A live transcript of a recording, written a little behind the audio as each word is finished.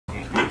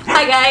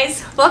Hi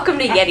guys, welcome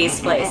to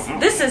Yeti's Place.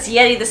 This is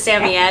Yeti the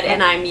Samoyed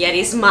and I'm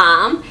Yeti's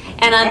mom.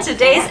 And on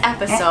today's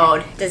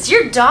episode, does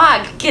your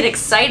dog get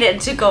excited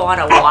to go on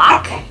a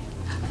walk?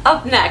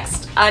 Up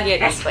next on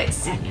Yeti's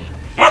Place.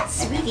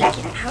 Sweetie,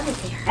 get out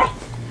of there.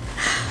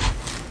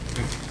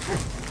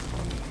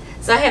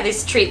 So I have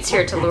these treats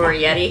here to lure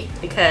Yeti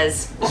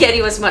because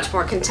Yeti was much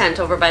more content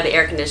over by the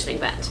air conditioning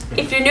vent.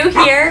 If you're new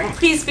here,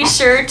 please be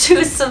sure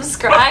to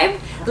subscribe,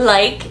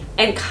 like,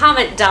 and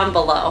comment down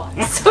below.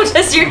 So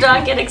does your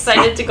dog get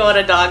excited to go on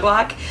a dog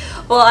walk?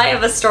 Well, I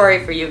have a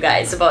story for you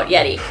guys about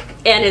Yeti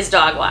and his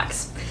dog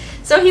walks.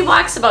 So he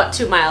walks about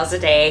 2 miles a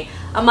day,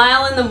 a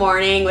mile in the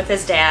morning with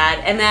his dad,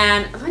 and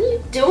then, what are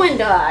you doing,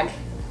 dog?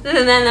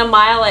 And then a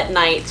mile at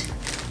night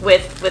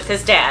with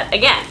his dad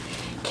again.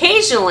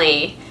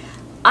 Occasionally,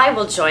 I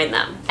will join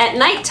them. At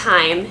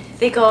nighttime,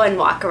 they go and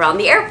walk around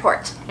the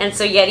airport. And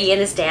so Yeti and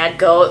his dad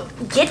go,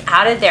 get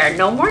out of there.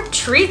 No more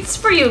treats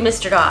for you,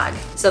 Mr. Dog.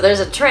 So there's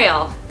a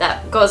trail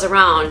that goes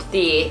around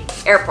the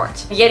airport.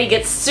 Yeti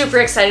gets super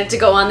excited to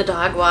go on the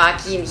dog walk.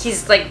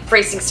 He's like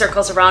racing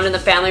circles around in the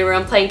family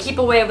room, playing keep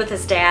away with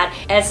his dad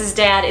as his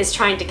dad is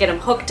trying to get him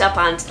hooked up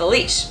onto the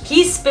leash.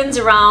 He spins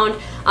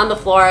around on the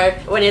floor.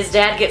 When his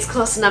dad gets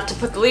close enough to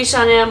put the leash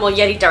on him, well,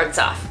 Yeti darts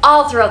off.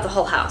 All throughout the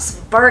whole house,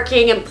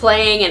 barking and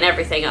playing and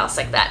everything else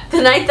like that.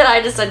 The night that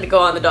I decide to go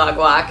on the dog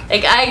walk,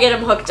 like I get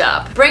him hooked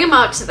up, bring him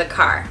out to the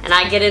car, and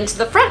I get into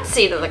the front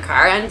seat of the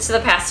car and to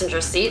the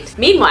passenger seat.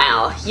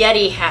 Meanwhile,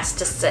 Yeti has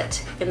to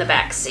sit in the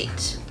back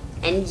seat.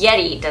 And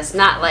Yeti does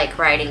not like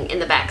riding in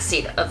the back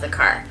seat of the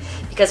car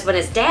because when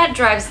his dad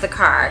drives the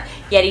car,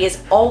 Yeti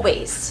is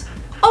always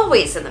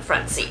in the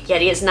front seat.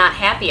 Yeti is not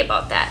happy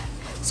about that.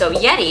 So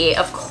Yeti,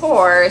 of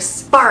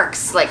course,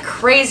 barks like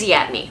crazy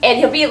at me. And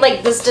he'll be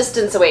like this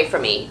distance away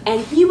from me.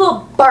 And he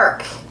will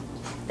bark,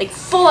 like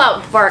full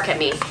out bark at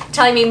me,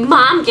 telling me,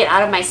 Mom, get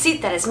out of my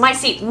seat. That is my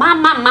seat.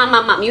 Mom, Mom, Mom,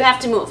 Mom, Mom, you have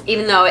to move.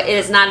 Even though it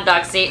is not a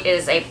dog seat, it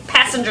is a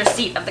passenger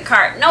seat of the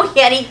car. No,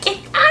 Yeti, get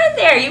out of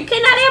there. You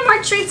cannot have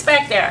more treats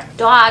back there.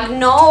 Dog,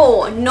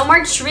 no, no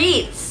more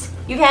treats.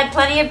 You've had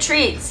plenty of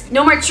treats.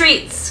 No more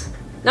treats.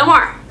 No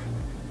more.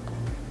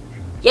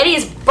 Yeti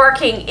is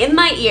barking in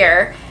my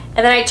ear.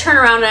 And then I turn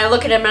around and I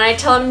look at him and I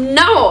tell him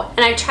no!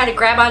 And I try to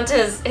grab onto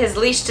his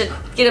leash to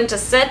get him to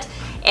sit,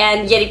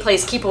 and Yeti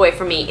plays keep away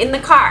from me in the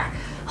car.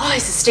 Oh,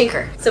 he's a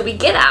stinker. So we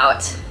get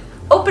out,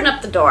 open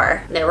up the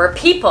door, and there were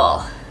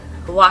people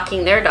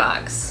walking their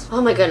dogs. Oh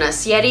my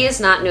goodness, Yeti is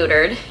not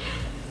neutered.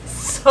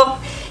 So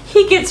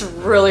he gets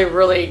really,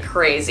 really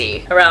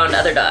crazy around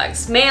other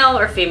dogs, male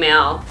or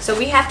female. So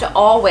we have to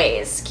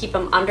always keep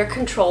him under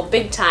control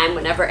big time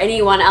whenever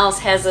anyone else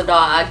has a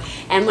dog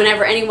and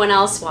whenever anyone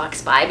else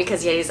walks by,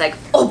 because Yeti's like,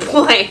 oh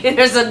boy,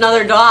 there's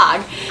another dog.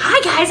 Hi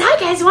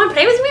guys, you wanna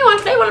play with me?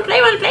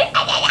 Wanna play?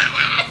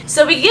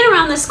 So we get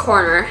around this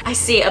corner, I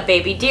see a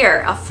baby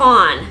deer, a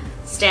fawn,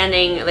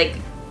 standing like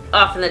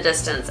off in the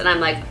distance, and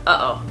I'm like,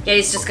 uh-oh,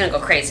 Yeti's just gonna go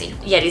crazy.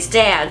 Yeti's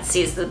dad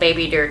sees the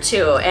baby deer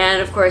too,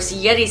 and of course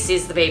Yeti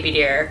sees the baby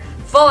deer,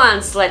 full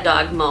on sled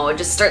dog mode,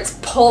 just starts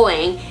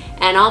pulling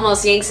and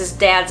almost yanks his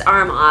dad's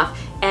arm off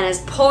and is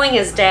pulling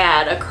his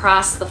dad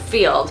across the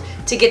field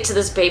to get to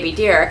this baby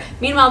deer.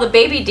 Meanwhile, the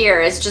baby deer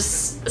is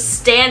just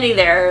standing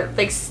there,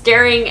 like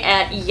staring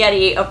at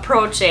Yeti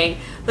approaching,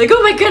 like,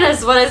 oh my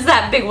goodness, what is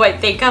that big white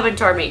thing coming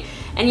toward me?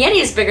 And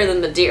Yeti is bigger than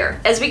the deer.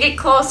 As we get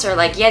closer,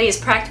 like Yeti is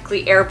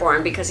practically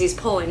airborne because he's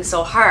pulling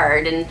so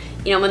hard. And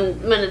you know,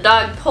 when a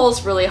dog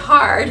pulls really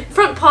hard,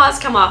 front paws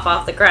come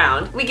off the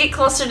ground. We get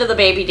closer to the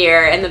baby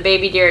deer and the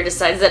baby deer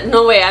decides that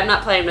no way, I'm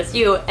not playing with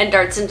you, and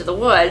darts into the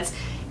woods.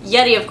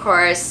 Yeti, of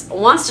course,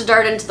 wants to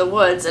dart into the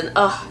woods, and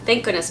oh,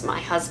 thank goodness my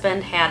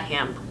husband had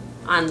him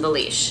on the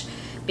leash.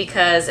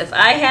 Because if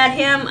I had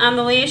him on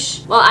the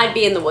leash, well, I'd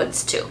be in the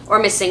woods too, or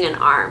missing an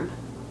arm.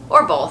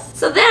 Or both.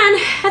 So then,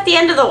 at the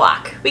end of the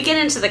walk, we get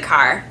into the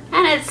car,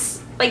 and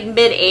it's like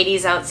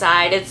mid-80s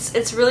outside.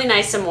 It's really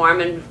nice and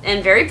warm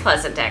and very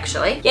pleasant,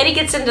 actually. Yeti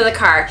gets into the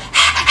car,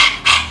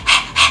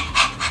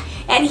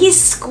 and he's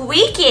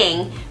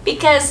squeaking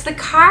because the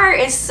car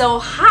is so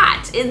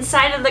hot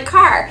inside of the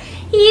car.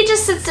 He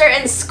just sits there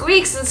and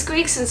squeaks and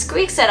squeaks and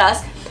squeaks at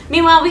us.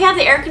 Meanwhile, we have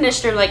the air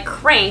conditioner like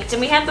cranked,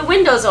 and we have the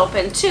windows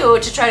open too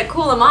to try to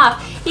cool him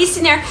off. He's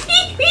sitting there,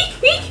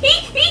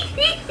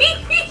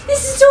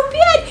 this is so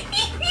bad,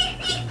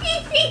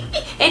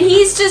 and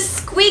he's just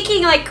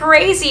squeaking like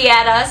crazy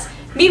at us.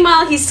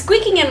 Meanwhile, he's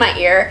squeaking in my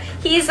ear.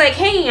 He's like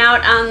hanging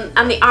out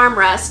on the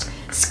armrest,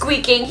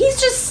 squeaking.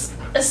 He's just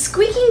a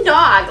squeaking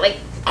dog, like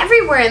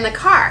everywhere in the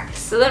car.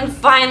 So then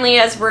finally,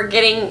 as we're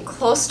getting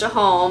close to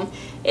home,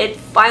 it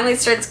finally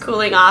starts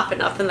cooling off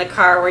enough in the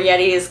car where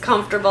Yeti is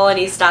comfortable and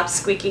he stops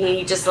squeaking and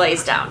he just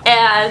lays down.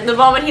 And the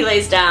moment he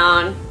lays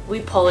down,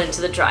 we pull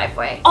into the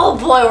driveway. Oh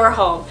boy, we're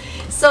home.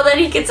 So then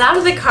he gets out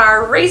of the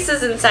car,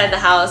 races inside the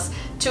house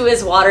to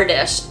his water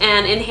dish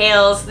and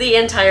inhales the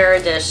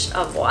entire dish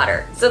of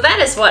water. So that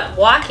is what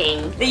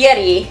walking the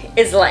Yeti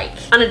is like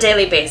on a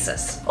daily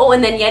basis. Oh,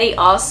 and then Yeti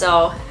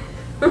also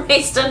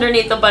raced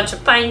underneath a bunch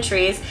of pine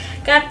trees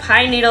got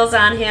pine needles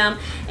on him,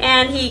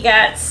 and he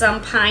got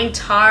some pine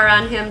tar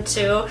on him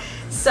too.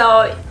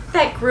 So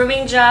that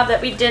grooming job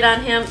that we did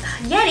on him,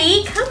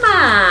 Yeti, come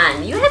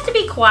on, you have to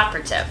be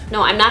cooperative.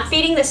 No, I'm not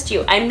feeding this to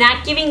you. I'm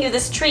not giving you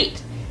this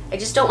treat. I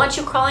just don't want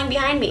you crawling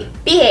behind me.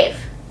 Behave.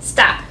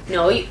 Stop.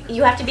 No,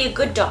 you have to be a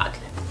good dog.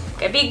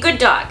 Okay, be a good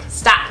dog.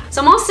 Stop.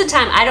 So most of the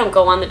time I don't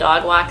go on the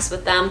dog walks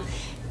with them,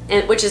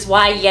 which is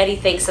why Yeti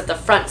thinks that the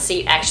front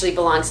seat actually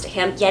belongs to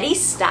him. Yeti,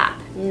 stop.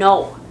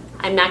 No,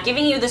 I'm not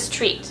giving you this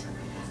treat.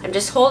 I'm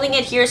just holding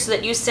it here so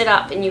that you sit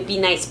up and you be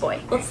nice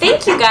boy. Well,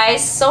 thank you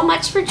guys so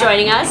much for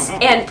joining us.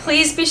 And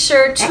please be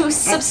sure to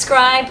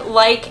subscribe,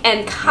 like,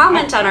 and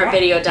comment on our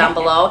video down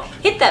below.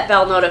 Hit that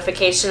bell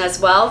notification as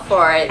well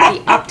for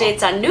the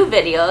updates on new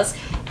videos.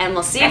 And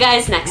we'll see you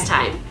guys next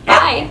time.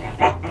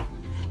 Bye.